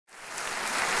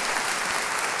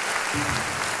What's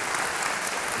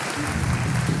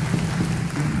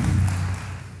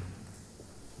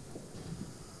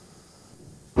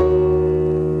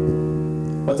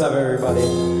up, everybody?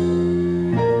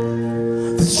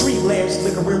 The street lamps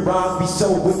flickering rhymes be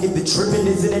so wicked, the tripping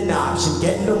isn't an option.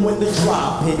 Getting them when the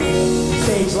drop hit.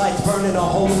 Stage lights burning a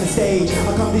hole in the stage.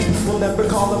 How come these people never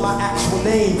calling my actual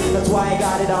name? That's why I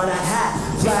got it on a hat.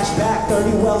 Flashback,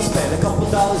 30 well spent, a couple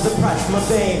dollars the price for my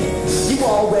fame. You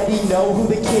already know who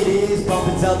the kid is,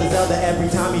 bumping Zelda Zelda every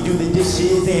time you do the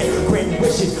dishes and granting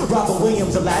wishes. Robin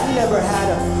Williams, Aladdin, never had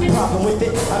a problem with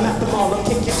it. I'm at the mall, I'm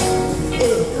kicking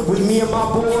it with me and my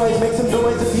boys. Make some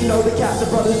noise if you know the cast of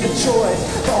Brothers of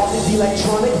Choice. The art is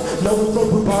electronic, no flow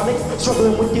bubonic.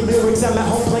 Struggling with your lyrics, I'm at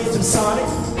home playing some Sonic.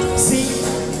 See,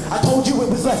 I told you it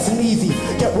was less than easy.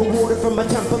 Get rewarded from my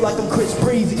temper like I'm Chris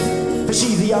Breezy. For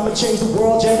cheesy, I'ma change the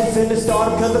world, jettison the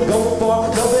stardom, cause I'm going far.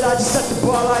 Know that I just set the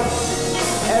bar like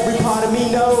every part of me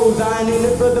knows. I ain't in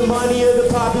it for the money or the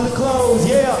popular clothes,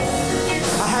 yeah.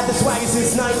 I had the swagger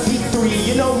since 93,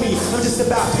 you know me, I'm just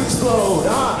about to explode,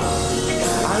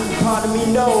 Every part of me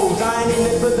knows I ain't in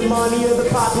it for the money or the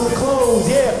popular clothes,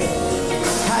 yeah.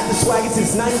 Had the swagger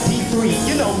since 93,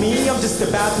 you know me, I'm just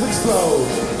about to explode.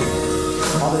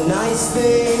 All the nice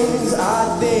things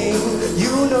I think you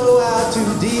know how to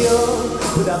deal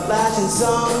with that flashing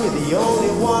song, you're the only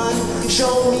one.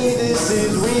 Show me this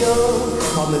is real.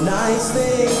 All the nice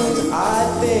things I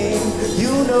think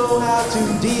you know how to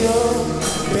deal.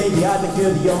 Baby, I think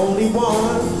you're the only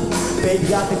one.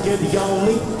 Baby, I think you're the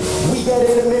only. We get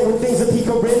intimate when things that pique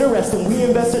our interest, and we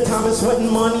invest our time and sweat and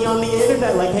money on the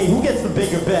internet. Like, hey, who gets the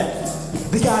bigger bet?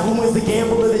 The guy who wins the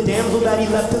gamble or the damsel that he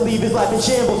left to leave his life in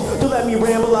shambles? Don't let me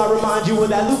ramble, I'll remind you of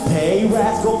that Lupe.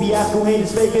 Rascal, fiasco, hate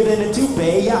is faker than a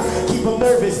toupee. I keep them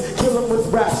nervous, kill them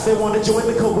with raps. They want to join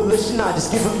the coalition, I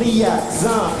just give them the yaks.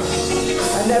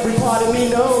 And every part of me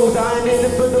knows I ain't in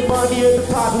it for the money or the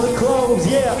popular clothes,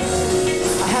 yeah.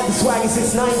 I had the swagger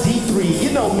since 93,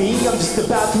 you know me, I'm just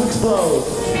about to explode.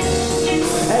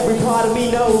 Every part of me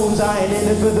knows I ain't in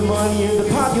it for the money or the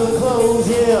popular clothes,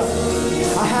 yeah.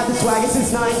 I had the swagger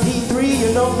since 93,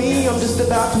 you know me, I'm just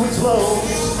about to explode.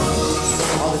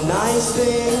 All the nice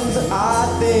things I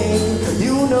think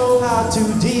you know how to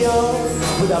deal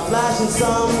with that flashing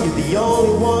song, you're the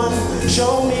only one.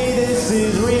 Show me this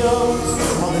is real.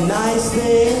 All the nice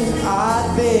things I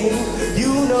think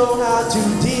you know how to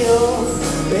deal.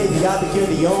 Baby, I think you're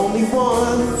the only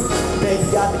one.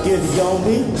 Baby, I think you're the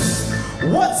only.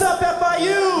 What's up,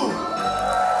 FIU?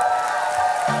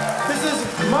 This is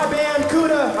my band,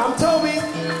 Kuda. I'm ToBy.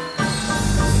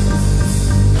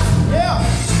 Yeah.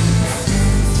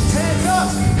 Hands up.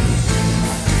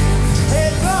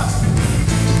 Hands up.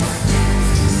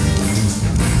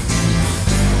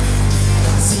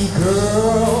 See,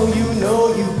 girl, you know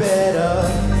you better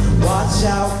watch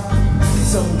out.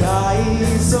 Some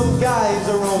guys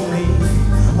are only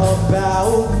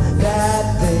about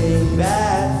that thing,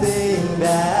 that thing,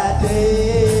 that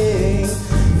thing,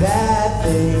 that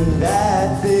thing,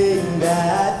 that thing,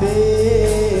 that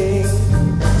thing.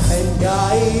 And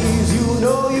guys, you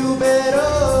know you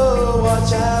better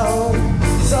watch out.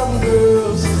 Some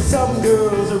girls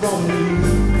are only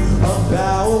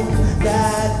about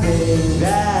that thing,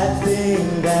 that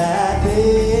thing, that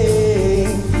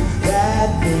thing,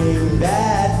 that thing,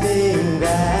 that thing,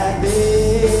 that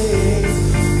thing.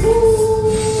 Ooh.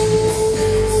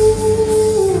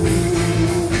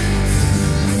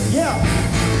 Yeah.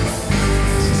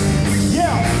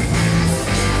 Yeah.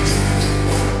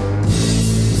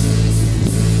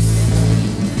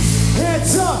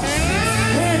 Hands up,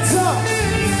 hands up,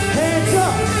 hands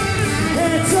up,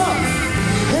 hands up,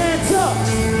 hands up,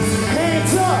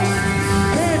 hands up,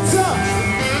 hands up.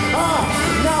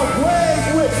 Now wave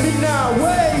with me now,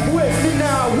 wave with me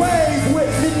now, wave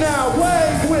with me now,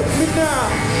 wave with me now.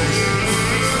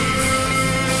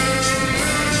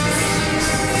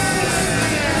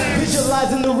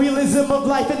 Visualizing the realism of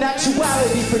life and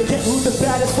actuality. Forget who the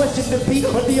baddest question to be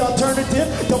or the alternative.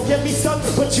 Don't get me stuck,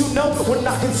 but you know we're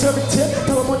not conservative.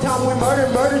 Tell them one time we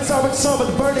murdered, sorry, some of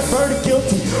the verdict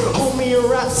guilty. Homie, your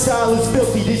rap style is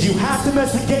filthy. Did you have to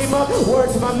mess the game up?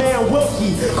 Word to my man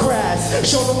Wilkie. Crass,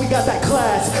 show them we got that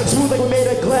class. Smooth like we made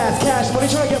of glass. Cash money,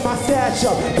 trying to get my stash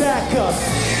up. Back up.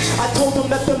 I told them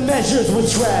that the measures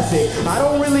was drastic. I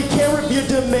don't really care if your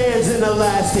demand's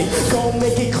inelastic. Go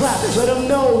make it clap, let them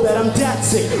know that I'm that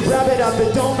sick. Wrap it up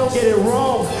and don't get it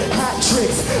wrong. Hat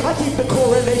tricks, I keep the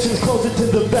coronations closer to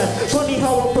the best. Funny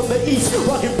how I'm from the east,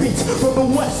 rockin' beats from the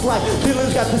west. Like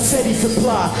Dylan's got the steady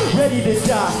supply, ready to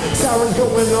die. Sirens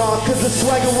going on, cause the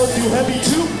swagger was too heavy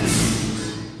too.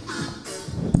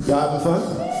 Y'all having fun?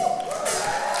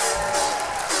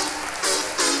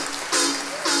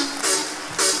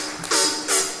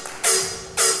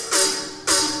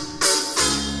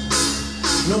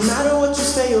 No matter what you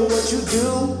say or what you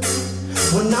do,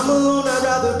 when I'm alone I'd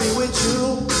rather be with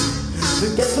you.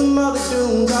 Forget some other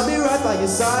dudes, I'll be right by your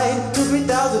side till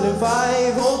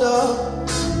 3005, hold up.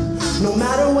 No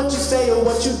matter what you say or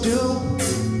what you do,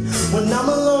 when I'm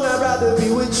alone I'd rather be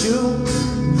with you.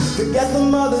 Forget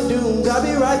some other dudes, I'll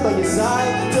be right by your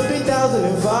side till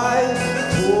 3005.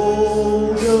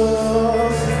 Hold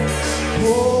up,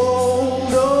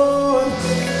 hold on,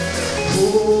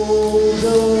 hold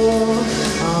on,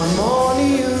 I'm on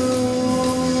you.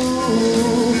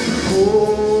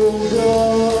 Hold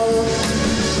on,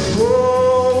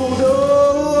 hold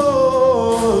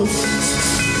on.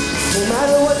 No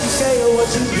matter what you say or what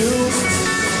you do,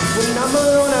 when I'm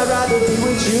alone I'd rather be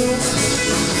with you.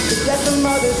 Forget some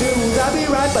other dudes, I'll be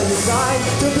right by your side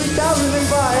till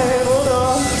 3005. Hold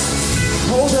up,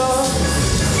 hold up,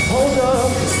 hold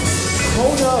up,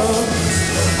 hold up,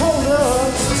 hold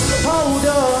up, hold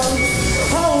up,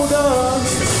 hold up, hold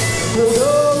on.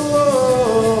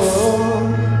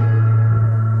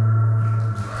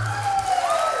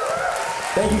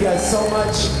 Thank you guys so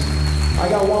much. I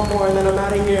got one more and then I'm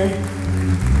out of here.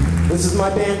 This is my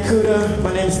band Kuda.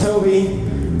 My name's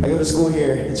ToBy. I go to school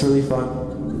here. It's really fun.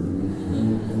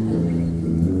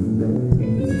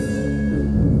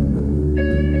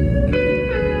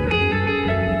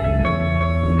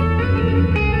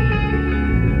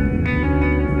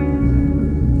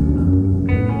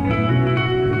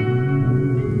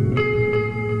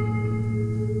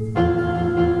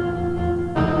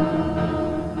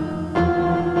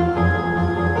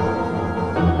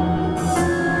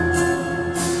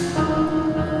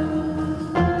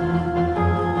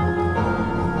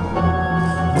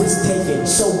 Taken,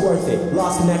 so worth it,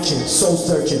 lost connection, soul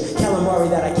searching, calamari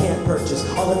that I can't purchase,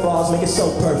 all the flaws make it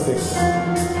so perfect.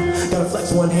 Gotta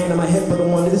flex one hand on my hip, other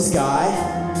one to the sky.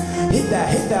 Hit that,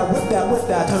 whip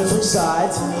that, time to switch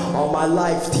sides. All my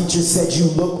life, teachers said you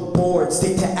look bored,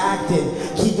 stick to acting,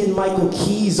 keeping Michael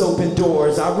Keys open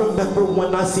doors. I remember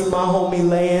when I see my homie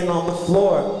laying on the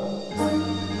floor,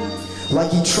 like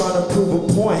he trying to prove a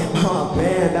point. Oh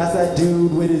man, that's that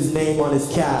dude with his name on his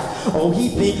cap. Oh, he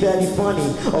think that he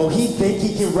funny. Oh, he think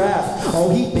he can rap. Oh,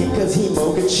 he think cause he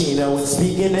mochaccino. And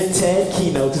speaking of Ted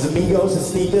Kino, cause amigos and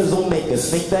sneakers will make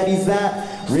us think that he's that.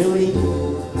 Really?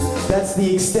 That's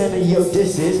the extent of yo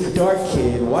disses. Dark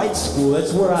kid, white school,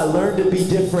 that's where I learned to be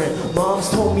different. Moms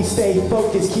told me stay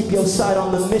focused, keep your sight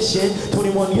on the mission.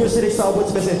 21 years till they saw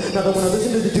what's missing. Now they wanna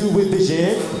listen to the dude with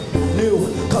vision. New,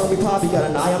 calling me Poppy, got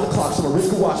an eye on the clock, so my wrist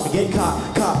can watch me get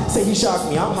caught. Cop, say he shocked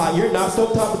me, I'm hot, you're not.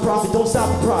 Stoked off the profit, don't stop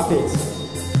the profits.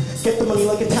 Get the money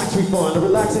like a tax refund, a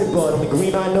relaxing bud. On the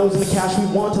green eye nose and the cash we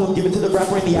want, till I'm give it to the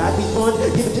rapper and the athlete fund.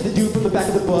 Give it to the dude from the back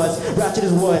of the bus. Ratchet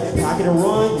is what? Pack it and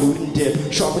run, loot and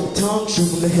dip. Sharp with the tongue, shoot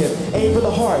from the hip. Aim for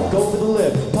the heart, go for the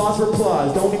lip. Pause for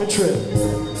applause, don't even trip.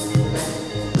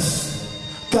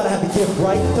 Gotta have the gift,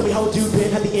 right? Tell me how a dude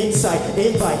been, had the insight.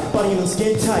 Invite, body and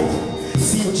skin tight.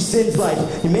 See what your sin's like.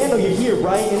 Your man know you're here,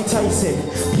 right? Enticing,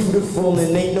 beautiful,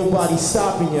 and ain't nobody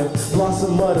stopping you.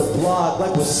 Blossom of the block,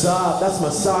 like wasabi, that's my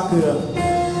sakura.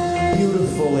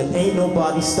 Beautiful, and ain't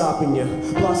nobody stopping you.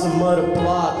 Blossom of the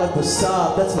block, like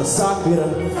wasabi, that's my sakura.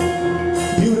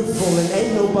 Beautiful, and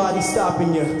ain't nobody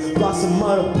stopping you. Blossom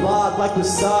of the block, like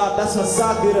wasabi, that's my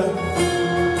sakura.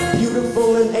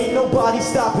 Beautiful and ain't nobody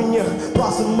stopping you.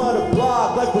 Blossom of the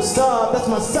block like wasabi, that's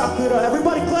my sakura.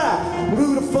 Everybody clap.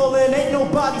 Beautiful and ain't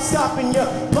nobody stopping you.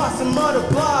 Blossom of the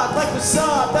block like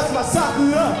wasabi, that's my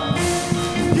sakura.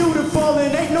 Beautiful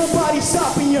and ain't nobody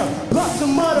stopping you.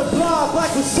 Blossom of the block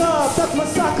like wasabi, that's my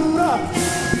sakura.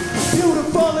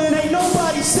 Beautiful and ain't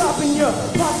nobody stopping you.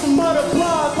 Blossom of the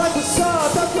block like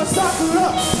wasabi, that's my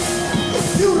sakura.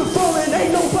 Beautiful and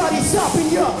ain't nobody stopping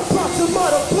you. Blossom of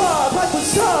the block like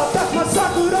wasabi, that's my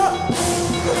sakura.